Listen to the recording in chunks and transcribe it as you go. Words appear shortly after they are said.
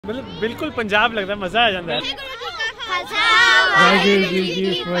मतलब बिल्कुल पंजाब लगता है, मजा आ जाता है।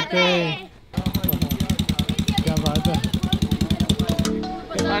 क्या बात है।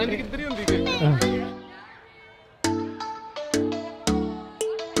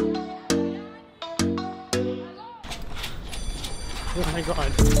 Oh my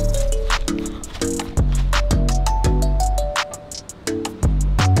God.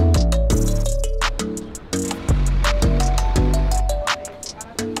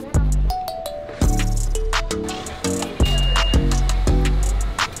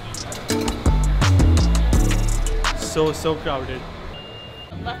 So crowded.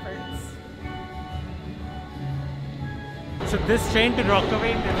 Leopards. So this train to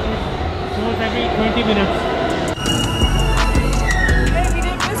Rockaway goes every 20 minutes. Hey, we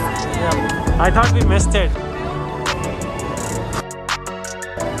didn't miss it. Yeah, I thought we missed it.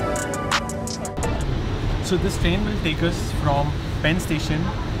 So this train will take us from Penn Station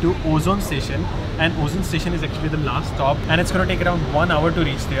to Ozone Station, and Ozone Station is actually the last stop, and it's going to take around 1 hour to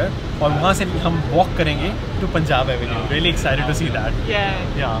reach there. और वहाँ से हम walk करेंगे to Punjab Avenue. Really excited to see that.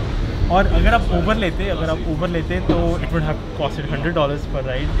 Yeah. और अगर आप Uber लेते तो it would have costed $100 per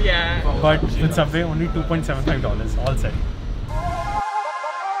ride. Yeah. But with Subway only $2.75 all set.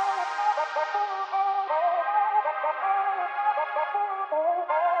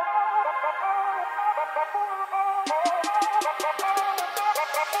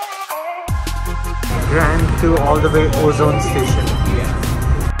 Ran to all the way Ozone Station.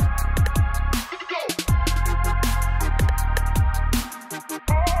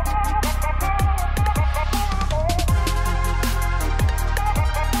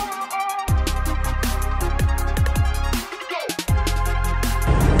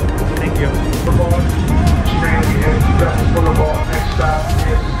 Thank you. Next stop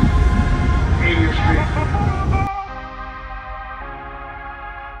is Union Street.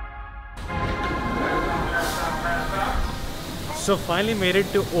 So finally made it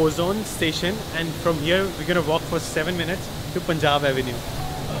to Ozone Station, and from here we're gonna walk for 7 minutes to Punjab Avenue.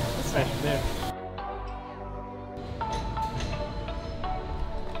 Right there.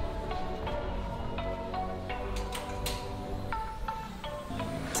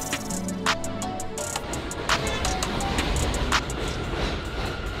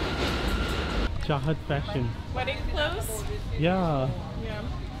 Chahat Fashion. Wedding clothes? Yeah. Yeah.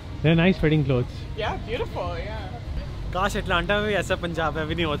 They're nice wedding clothes. Yeah, beautiful, yeah. काश Atlanta में भी ऐसा पंजाब में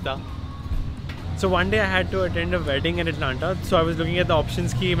भी नहीं होता. So one day I had to attend a wedding in Atlanta, so I was looking at the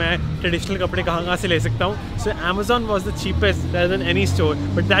options कि मैं traditional कपड़े कहाँ से ले सकता हूँ. So Amazon was the cheapest rather than any store,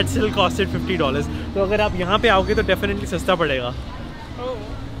 but that still costed $50. तो अगर आप यहाँ पे आओगे तो definitely सस्ता पड़ेगा. Oh.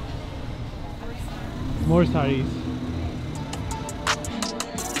 More sarees.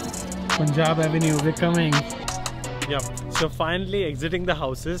 Punjab Avenue, we're coming. Yep. So finally exiting the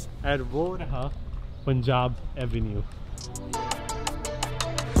houses, and वो रहा Punjab Avenue.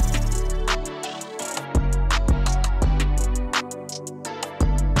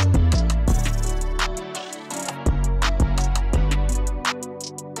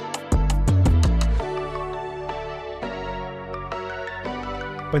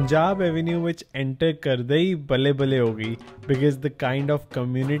 Punjab Avenue which enter ਕਰਦੇ ਹੀ ਬੱਲੇ ਬੱਲੇ ਹੋ ਗਈ, because the kind of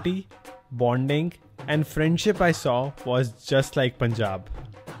community, bonding and friendship I saw was just like Punjab.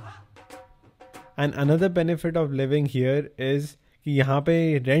 And another benefit of living here is कि यहाँ पे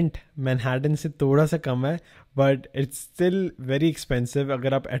rent Manhattan से थोड़ा सा कम है, but it's still very expensive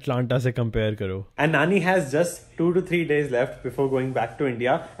अगर आप Atlanta से compare करो. And Nani has just 2 to 3 days left before going back to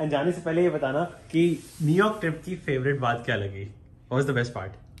India. And जाने से पहले ये बताना कि New York trip की favorite बात क्या लगी? What was the best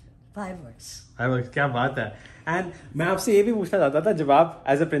part? Fireworks. Fireworks, क्या बात है. एंड मैं आपसे ये भी पूछना चाहता था, जब आप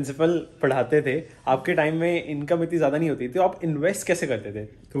एज अ प्रिंसिपल पढ़ाते थे, आपके टाइम में इनकम इतनी ज़्यादा नहीं होती थी, तो आप इन्वेस्ट कैसे करते थे?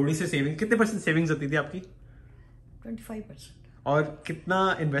 थोड़ी सी सेविंग, कितने % सेविंग्स होती थी आपकी? 25%. और कितना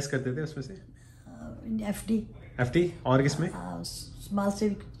इन्वेस्ट करते थे उसमें से? FD. FD और किसमें? Small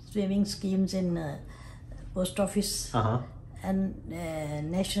saving schemes in post office. And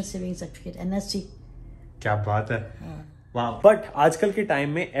national saving certificate, NSC. क्या बात है. वाह. बट आजकल के टाइम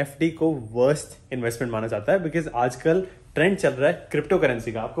में FD को वर्स्ट इन्वेस्टमेंट माना जाता है, बिकॉज आजकल ट्रेंड चल रहा है क्रिप्टो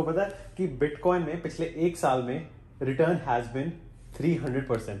करेंसी का. आपको पता है कि बिटकॉइन में पिछले 1 साल में रिटर्न हैज बिन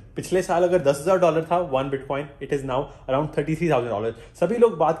 300%. पिछले साल अगर $10,000 था 1 bitcoin, it is now around $33,000. सभी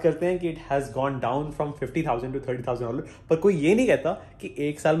लोग बात करते हैं कि it has gone down from $50,000 to $30,000, पर कोई ये नहीं कहता कि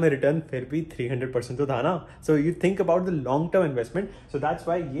 1 साल में रिटर्न फिर भी 300% तो था ना. So you think about the long term investment. So that's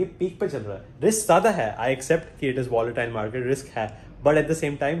why ये पीक पे चल रहा है. रिस्क ज्यादा है, आई एक्सेप्ट कि it is volatile market, risk है, but at the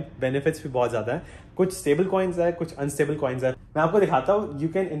same time benefits भी बहुत ज्यादा है. कुछ स्टेबल कॉइन्स है, कुछ अनस्टेबल कॉइन्स है. मैं आपको दिखाता हूँ. You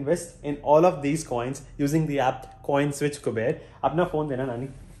can invest in all of these coins using the app coin switch Kuber. अपना फोन देना नानी.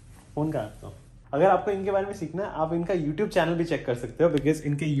 फोन का आपको। अगर आपको इनके बारे में सीखना है आप इनका YouTube चैनल भी चेक कर सकते हो, बिकॉज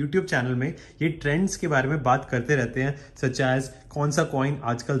इनके YouTube चैनल में ये ट्रेंड्स के बारे में बात करते रहते हैं, सच एज कौन सा कॉइन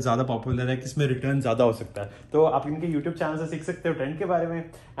आजकल ज्यादा पॉपुलर है, किसमें रिटर्न ज्यादा हो सकता है। तो आप इनके YouTube चैनल से सीख सकते हो ट्रेंड के बारे में।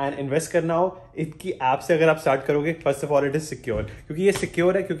 एंड इन्वेस्ट करना हो इनकी ऐप से अगर आप स्टार्ट करोगे, first of all it is secure, क्योंकि ये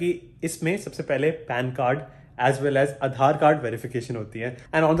सिक्योर है क्योंकि इसमें सबसे पहले pan card as well as आधार कार्ड वेरिफिकेशन होती है।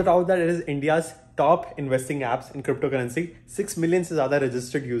 And on the top of that it is India's top investing apps in crypto currency. 6 million से ज्यादा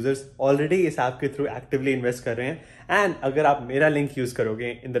रजिस्टर्ड यूजर्स ऑलरेडी इस ऐप के थ्रू एक्टिवली इन्वेस्ट कर रहे हैं। एंड अगर आप मेरा लिंक यूज करोगे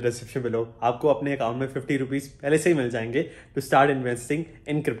इन द डिस्क्रिप्शन बिलो, आपको अपने अकाउंट में 50 रुपीज पहले से ही मिल जाएंगे to start investing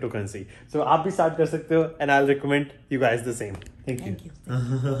in crypto currency. सो आप भी स्टार्ट कर सकते हो and I will recommend you guys the same. Thank you.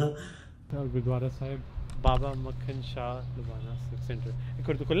 Gurdwara Sahib बाबा मक्खन शाह लुबाना सिख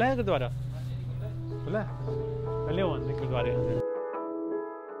सेंटर खुला है, गुरुद्वारा खुला है, पहले गुरुद्वारे।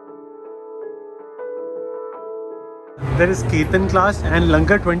 देयर इज कीर्तन क्लास एंड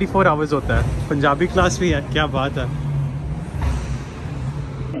लंगर 24 आवर्स होता है, पंजाबी क्लास भी है, क्या बात है।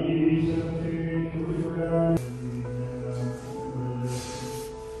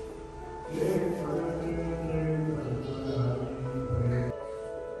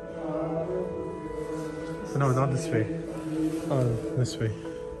 No, not this way. Oh, this way.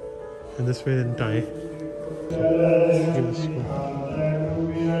 And this way in Thai.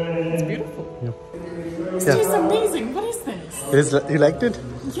 It's beautiful. Yep. This tastes amazing. What is this? You liked it?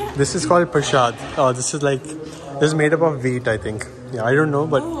 Yeah. This is called prasad. Oh, this is made up of wheat, I think. Yeah, I don't know,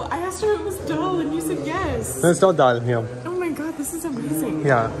 but Oh, I asked her if it was dal and you said yes. no, it's not dal. Yeah. Oh my god, this is amazing.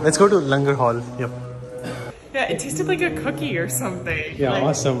 Yeah. Let's go to Langar Hall. Yep. Yeah, it tasted like a cookie or something. Yeah, like,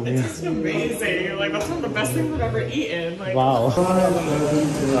 awesome. It Yeah. tasted amazing. Like that's one of the best things I've ever eaten. Like, Wow. I'll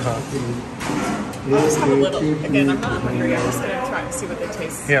just have a little. Again, I'm not hungry. I'm just gonna try to see what they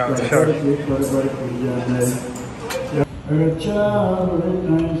taste. Yeah, sure.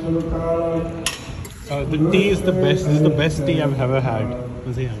 The tea is the best. This is the best tea I've ever had.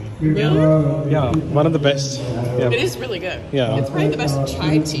 Really? Yeah, one of the best. Yeah. It is really good. Yeah. It's probably the best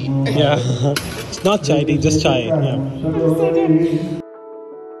chai tea. Yeah. It's not chai tea, just chai. Yeah.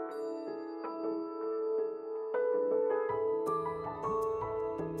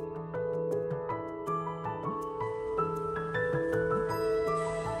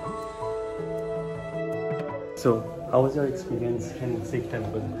 So, how was your experience in Sikh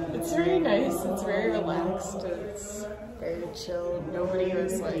temple? It's very nice. It's very relaxed. It's very chill. Nobody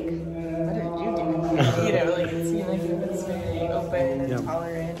was like, "What are you doing?" You know, like it seemed like it was very open and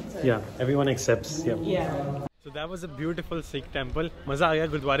tolerant. And Yeah, everyone accepts. Yeah. Yeah. So that was a beautiful Sikh temple. मजा आ गया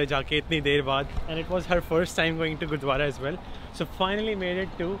गुरुद्वारे जाके इतनी देर बाद, and it was her first time going to Gurudwara as well. So finally made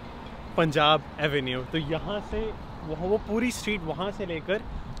it to Punjab Avenue. तो यहाँ से वो पूरी स्ट्रीट वहाँ से लेकर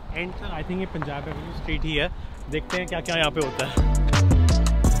एंड तक आई थिंक ये पंजाब एवेन्यू स्ट्रीट ही है। देखते हैं क्या क्या यहाँ पे होता है।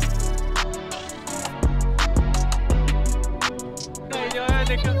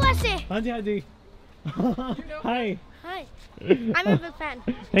 हाँ जी, हाँ जी। हाय। Hi. I'm a big fan.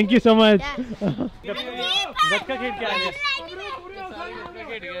 Thank you so much. गतका खेड के आए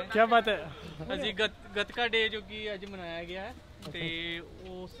क्या बात है। ਅਸੀਂ ਗਤਕਾ ਡੇ ਜੋ ਕਿ ਅੱਜ ਮਨਾਇਆ ਗਿਆ ਹੈ ਤੇ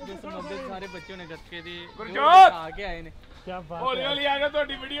ਉਸ ਦੇ ਸੰਬੰਧਿਤ ਸਾਰੇ ਬੱਚੇ ਨੇ ਗਤਕੇ ਦੇ ਆ ਕੇ ਆਏ ਨੇ। क्या बात ਹੌਲੀ ਹੌਲੀ ਆ ਜਾ,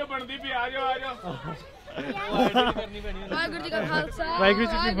 ਤੁਹਾਡੀ ਵੀਡੀਓ ਬਣਦੀ ਪਈ, ਆ ਜਾਓ ਆ ਜਾਓ। ਕਰਨੀ ਪੈਣੀ ਹੈ। ਵਾਹਿਗੁਰੂ ਜੀ ਕਾ ਖਾਲਸਾ ਵਾਹਿਗੁਰੂ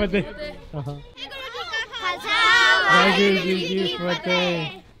ਜੀ ਕੀ ਫਤਿਹ। ਵਾਹਿਗੁਰੂ ਜੀ ਕਾ ਖਾਲਸਾ ਵਾਹਿਗੁਰੂ ਜੀ ਕੀ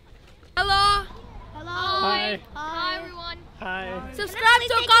ਫਤਿਹ। Hello. Hello. Hi. Hi everyone. Hi. Subscribe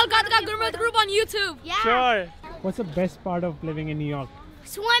to Kolkata Gurmat Group on YouTube. Yeah. Sure. What's the best part of living in New York?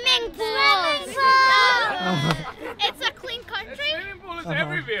 Swimming pool. It's a clean country. Swimming pool is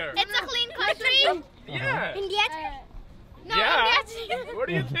everywhere. It's a clean country. Yeah. India. No, Yeah. India. What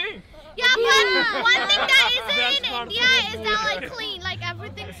do you think? Yeah, but one thing that isn't in India is that like clean. Like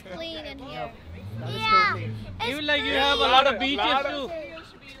everything's clean in here. Yeah. You like you have a lot of beaches too.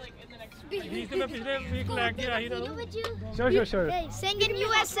 बीच में पिछले week लेके आई था। Sure, sure. Sing in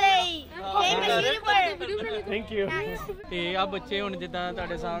USA. Thank you. ਤੇ ਆ ਬੱਚੇ ਹੁਣ ਜਿੱਦਾਂ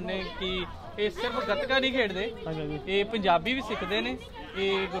ਤੁਹਾਡੇ ਸਾਹਮਣੇ ਕਿ ਇਹ ਸਿਰਫ ਗੱਤਕਾ ਨਹੀਂ ਖੇਡਦੇ, ਇਹ ਪੰਜਾਬੀ ਵੀ ਸਿੱਖਦੇ ਨੇ,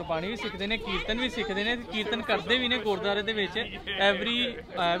 ਇਹ ਗੁਰਬਾਣੀ ਵੀ ਸਿੱਖਦੇ ਨੇ, ਕੀਰਤਨ ਵੀ ਸਿੱਖਦੇ ਨੇ, ਕੀਰਤਨ ਕਰਦੇ ਵੀ ਨੇ ਗੁਰਦੁਆਰੇ ਦੇ ਵਿੱਚ।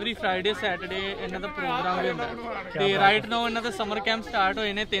 ਐਵਰੀ ਫਰਾਈਡੇ ਸੈਟਰਡੇ ਇਹਨਾਂ ਦਾ ਪ੍ਰੋਗਰਾਮ ਵੀ ਹੁੰਦਾ ਤੇ ਰਾਈਟ ਨਾਓ ਇਹਨਾਂ ਦਾ ਸਮਰ ਕੈਂਪ ਸਟਾਰਟ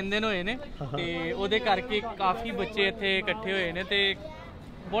ਹੋਏ ਨੇ, 3 ਦਿਨ ਹੋਏ ਨੇ ਤੇ ਉਹਦੇ ਕਰਕੇ ਕਾਫੀ ਬੱਚੇ ਇੱਥੇ ਇਕੱਠੇ ਹੋਏ ਨੇ ਤੇ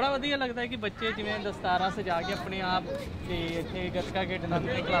ਬੜਾ ਵਧੀਆ ਲੱਗਦਾ ਹੈ ਕਿ ਬੱਚੇ ਜਿਵੇਂ ਦਸਤਾਰਾਂ ਸਜਾ ਕੇ ਆਪਣੇ ਆਪ ਤੇ ਇੱਥੇ ਗੱਤਕਾ ਖੇਡਣ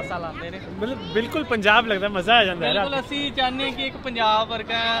ਦੀਆਂ ਕਲਾਸਾਂ ਲਾਉਂਦੇ ਨੇ। मतलब बिल्कुल पंजाब लगता है, मजा आ जाता है। ਬਿਲਕੁਲ ਅਸੀਂ ਚਾਹੁੰਦੇ ਹਾਂ ਕਿ ਇੱਕ ਪੰਜਾਬ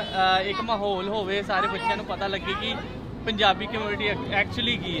ਵਰਗਾ ਇੱਕ ਮਾਹੌਲ ਹੋਵੇ, ਸਾਰੇ ਬੱਚਿਆਂ ਨੂੰ ਪਤਾ ਲੱਗੇ ਕਿ ਪੰਜਾਬੀ ਕਮਿਊਨਿਟੀ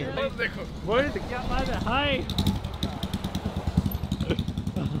ਐਕਚੁਅਲੀ ਕੀ ਹੈ। ਦੇਖੋ वर्ल्ड क्या बात है। हाय।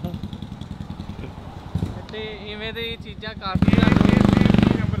 ਤੇ ਇਵੇਂ ਦੀ ਚੀਜ਼ਾਂ ਕਾਫੀ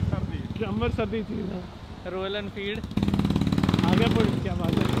समर सर्दी चीज है। रॉयल एनफील्ड आ गया पुल, क्या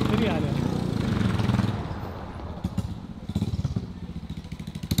बात है, फिर ही आ रहा है।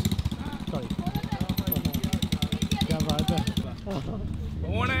 क्या बात है।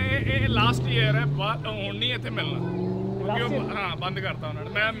 ਹੁਣ ਇਹ ਲਾਸਟ ਈਅਰ ਹੈ, ਹੁਣ ਨਹੀਂ ਇੱਥੇ ਮਿਲਣਾ ਕਿਉਂਕਿ ਉਹ ਹਾਂ ਬੰਦ ਕਰਤਾ ਉਹਨਾਂ ਨੇ।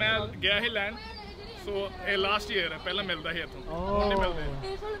 ਮੈਂ ਗਿਆ ਸੀ ਲੈਣ, ਸੋ ਇਹ ਲਾਸਟ ਈਅਰ ਹੈ, ਪਹਿਲਾਂ ਮਿਲਦਾ ਸੀ ਇੱਥੋਂ, ਹੁਣ ਨਹੀਂ ਮਿਲਦੇ।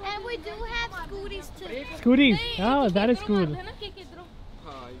 And we do have scooties too. Scooties, oh that is cool।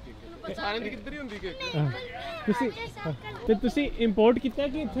 ਸਾਰਿਆਂ ਦੀ ਕਿੱਧਰ ਹੀ ਹੁੰਦੀ ਕੇਕ। ਤੁਸੀਂ ਇੰਪੋਰਟ ਕੀਤਾ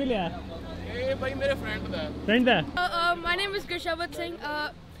ਕਿ ਇੱਥੇ ਲਿਆ? ਇਹ ਭਾਈ ਮੇਰੇ friend the friend the. My name is Gurudwara Singh.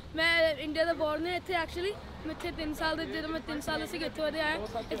 ਮੈਂ ਇੰਡੀਆ ਦਾ ਬੋਰਨ ਹੈ ਇੱਥੇ ਐਕਚੁਅਲੀ। ਮੈਂ ਇੱਥੇ 3 ਸਾਲ ਦੇ ਜਦੋਂ ਮੈਂ 3 ਸਾਲ ਸੀ ਇੱਥੇ ਵਧਿਆ ਆਇਆ।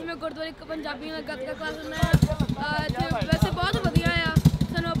 ਇੱਥੇ ਮੈਂ ਗੁਰਦੁਆਰੇ ਪੰਜਾਬੀ ਨਾਲ ਗੱਤਕਾ ਕਲਾਸ ਲੈਂਦਾ ਆ। ਇੱਥੇ ਵੈਸੇ ਬਹੁਤ ਵਧੀਆ ਆ,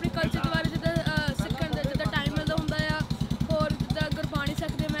 ਸਾਨੂੰ ਆਪਣੇ ਕਲਚਰ ਦੇ ਬਾਰੇ ਜਿੱਦਾਂ ਸਿੱਖਣ ਦਾ ਜਿੱਦਾਂ ਟਾਈਮ ਮਿਲਦਾ ਹੁੰਦਾ ਆ। ਹੋਰ ਜਿੱਦਾਂ ਗੁਰਬਾਣੀ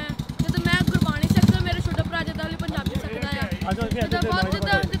ਸਿੱਖਦੇ ਮੈਂ, ਜਦੋਂ ਮੈਂ ਗੁਰਬਾਣੀ ਸਿੱਖਦਾ ਮੇਰੇ ਛੋਟਾ ਭਰਾ ਜਿੱਦਾਂ ਹਲੇ ਪੰਜਾਬੀ ਸਿੱਖਦਾ ਆ। ਜਿੱਦਾਂ ਬਹੁਤ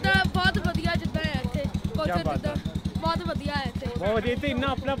ਵਧੀਆ ਜਿੱਦਾਂ ਹੈ ਇੱਥੇ ਕਲਚਰ, ਜਿੱਦਾਂ ਬਹੁਤ ਵਧੀਆ ਹੈ ਇੱਥੇ। ਬਹੁਤ ਵਧੀਆ, ਇੱਥੇ ਇੰਨਾ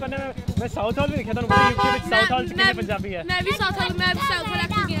ਆਪਣਾਪਨ ਹੈ। ਮੈਂ ਸਾਊਥ ਹਾਲ ਵੀ ਦੇਖਿਆ ਤੁਹਾਨੂੰ, ਬੜੀ ਯੂਕੇ ਵਿੱਚ ਸਾਊਥ ਹਾਲ ਚ ਕਿੰਨੇ ਪੰਜਾਬੀ ਹੈ। ਮੈਂ ਵੀ ਸਾਊਥ ਹਾਲ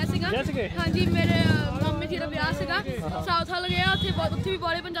ਐਕਚੁਅਲੀ ਗਿਆ ਸੀਗਾ। ਹਾਂਜੀ, ਮੇਰੇ ਮੰਮੀ ਜੀ ਦਾ ਵਿਆਹ ਸੀਗਾ, ਸਾਊਥ ਹਾਲ ਗਿਆ। ਉੱਥੇ ਵੀ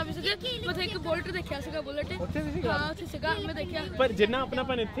ਬੜੇ ਪੰਜਾਬੀ ਸੀਗੇ। ਉੱਥੇ ਇੱਕ ਬੁਲਟ ਦੇਖਿਆ ਸੀਗਾ, ਬੁਲਟ। ਉੱਥੇ ਵੀ ਸੀਗਾ? ਹਾਂ ਉੱਥੇ ਸੀਗਾ, ਮੈਂ ਦੇਖਿਆ। ਪਰ ਜਿੰਨਾ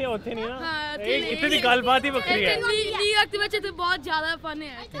ਆਪਣਾਪਨ ਇੱਥੇ ਉੱਥੇ ਨਹੀਂ ਨਾ। ਹਾਂ, ਇੱਥੇ ਦੀ ਗੱਲਬਾਤ ਹੀ ਵੱਖਰੀ ਹੈ। ਨਿਊਯਾਰਕ ਦੇ ਵਿੱਚ ਇੱਥੇ ਬਹੁਤ ਜ਼ਿਆਦਾ ਫਨ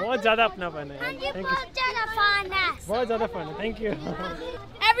ਹੈ। ਬਹੁਤ ਜ਼ਿਆਦਾ ਆਪਣਾਪਨ ਹੈ। बहुत ज़्यादा fun है. ਬਹੁਤ ਜ਼ਿਆਦਾ ਫਨ ਹੈ। Thank you.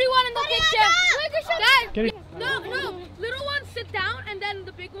 Everyone in the picture. Guys, Can no, little ones sit down and then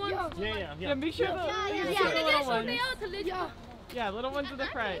the big ones. Yeah. make sure Yeah, little ones to the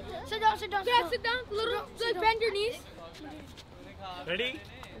front. Sit down, sit down. Yeah, sit down. Little, like bend your knees. Ready?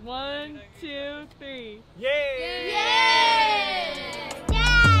 1, 2, 3. Yay!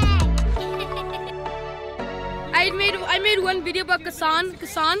 I made one video about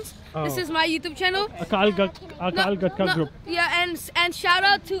Kasans. This is my YouTube channel. Akal Gatka group. Yeah, and shout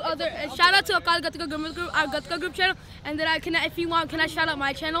out to Akal Gatka group, our Gatka group channel. And then if you want, can I shout out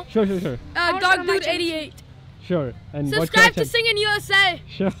my channel? Sure. Dog Dude 88. Sure. And Subscribe to Singing USA.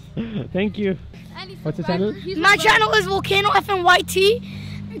 Sure. Thank you. What's the channel? My channel is Volcano FNYT.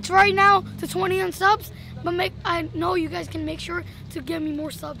 It's right now to 21 subs, but I know you guys can make sure to give me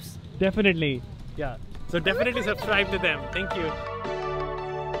more subs. Definitely. Yeah. So definitely subscribe to them. Thank you.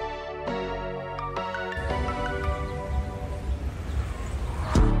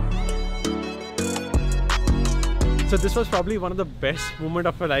 So this was probably one of the best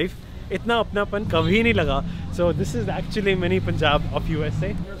moment of my life. इतना अपनापन कभी नहीं लगा. So this is actually mini Punjab of USA.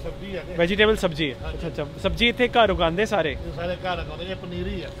 Vegetable सब्जी है. अच्छा सब्जी इतने घर उगांदे सारे. सारे घर उगांदे. ये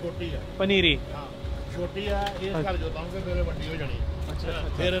पनीरी है, छोटी है. पनीरी. हाँ, छोटी है. ये घर जो लाऊंगे मेरे वड्डी हो जानी. अच्छा.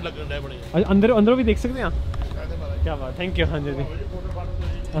 फिर लगन डे बनी. अंदरों भी देख सकते हैं. क्या बात. Thank you. हाँ जी.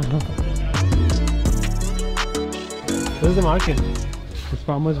 This is the market. It's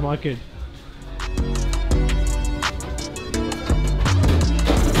farmers market.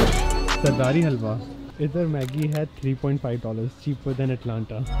 सरदारी हलवा. इधर मैगी है $3.5, cheaper than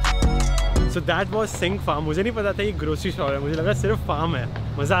Atlanta. So that was Singh Farm. मुझे नहीं पता था ये ग्रोसरी स्टोर है, मुझे लगा सिर्फ फार्म है.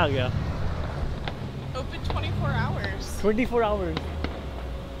 मज़ा आ गया. Open 24 hours. 24 hours.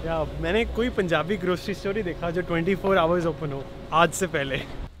 या मैंने कोई पंजाबी ग्रोसरी स्टोर ही देखा जो 24 hours ओपन हो आज से पहले.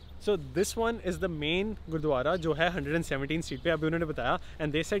 So this one is the main gurdwara जो है 117 स्ट्रीट पे. अभी उन्होंने बताया and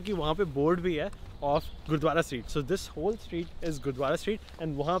they said कि वहाँ पे बोर्ड भी है of gurdwara street. So this whole street is gurdwara street and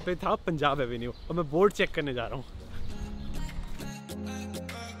वहाँ पे था पंजाब एवेन्यू. और मैं बोर्ड चेक करने जा रहा हूँ.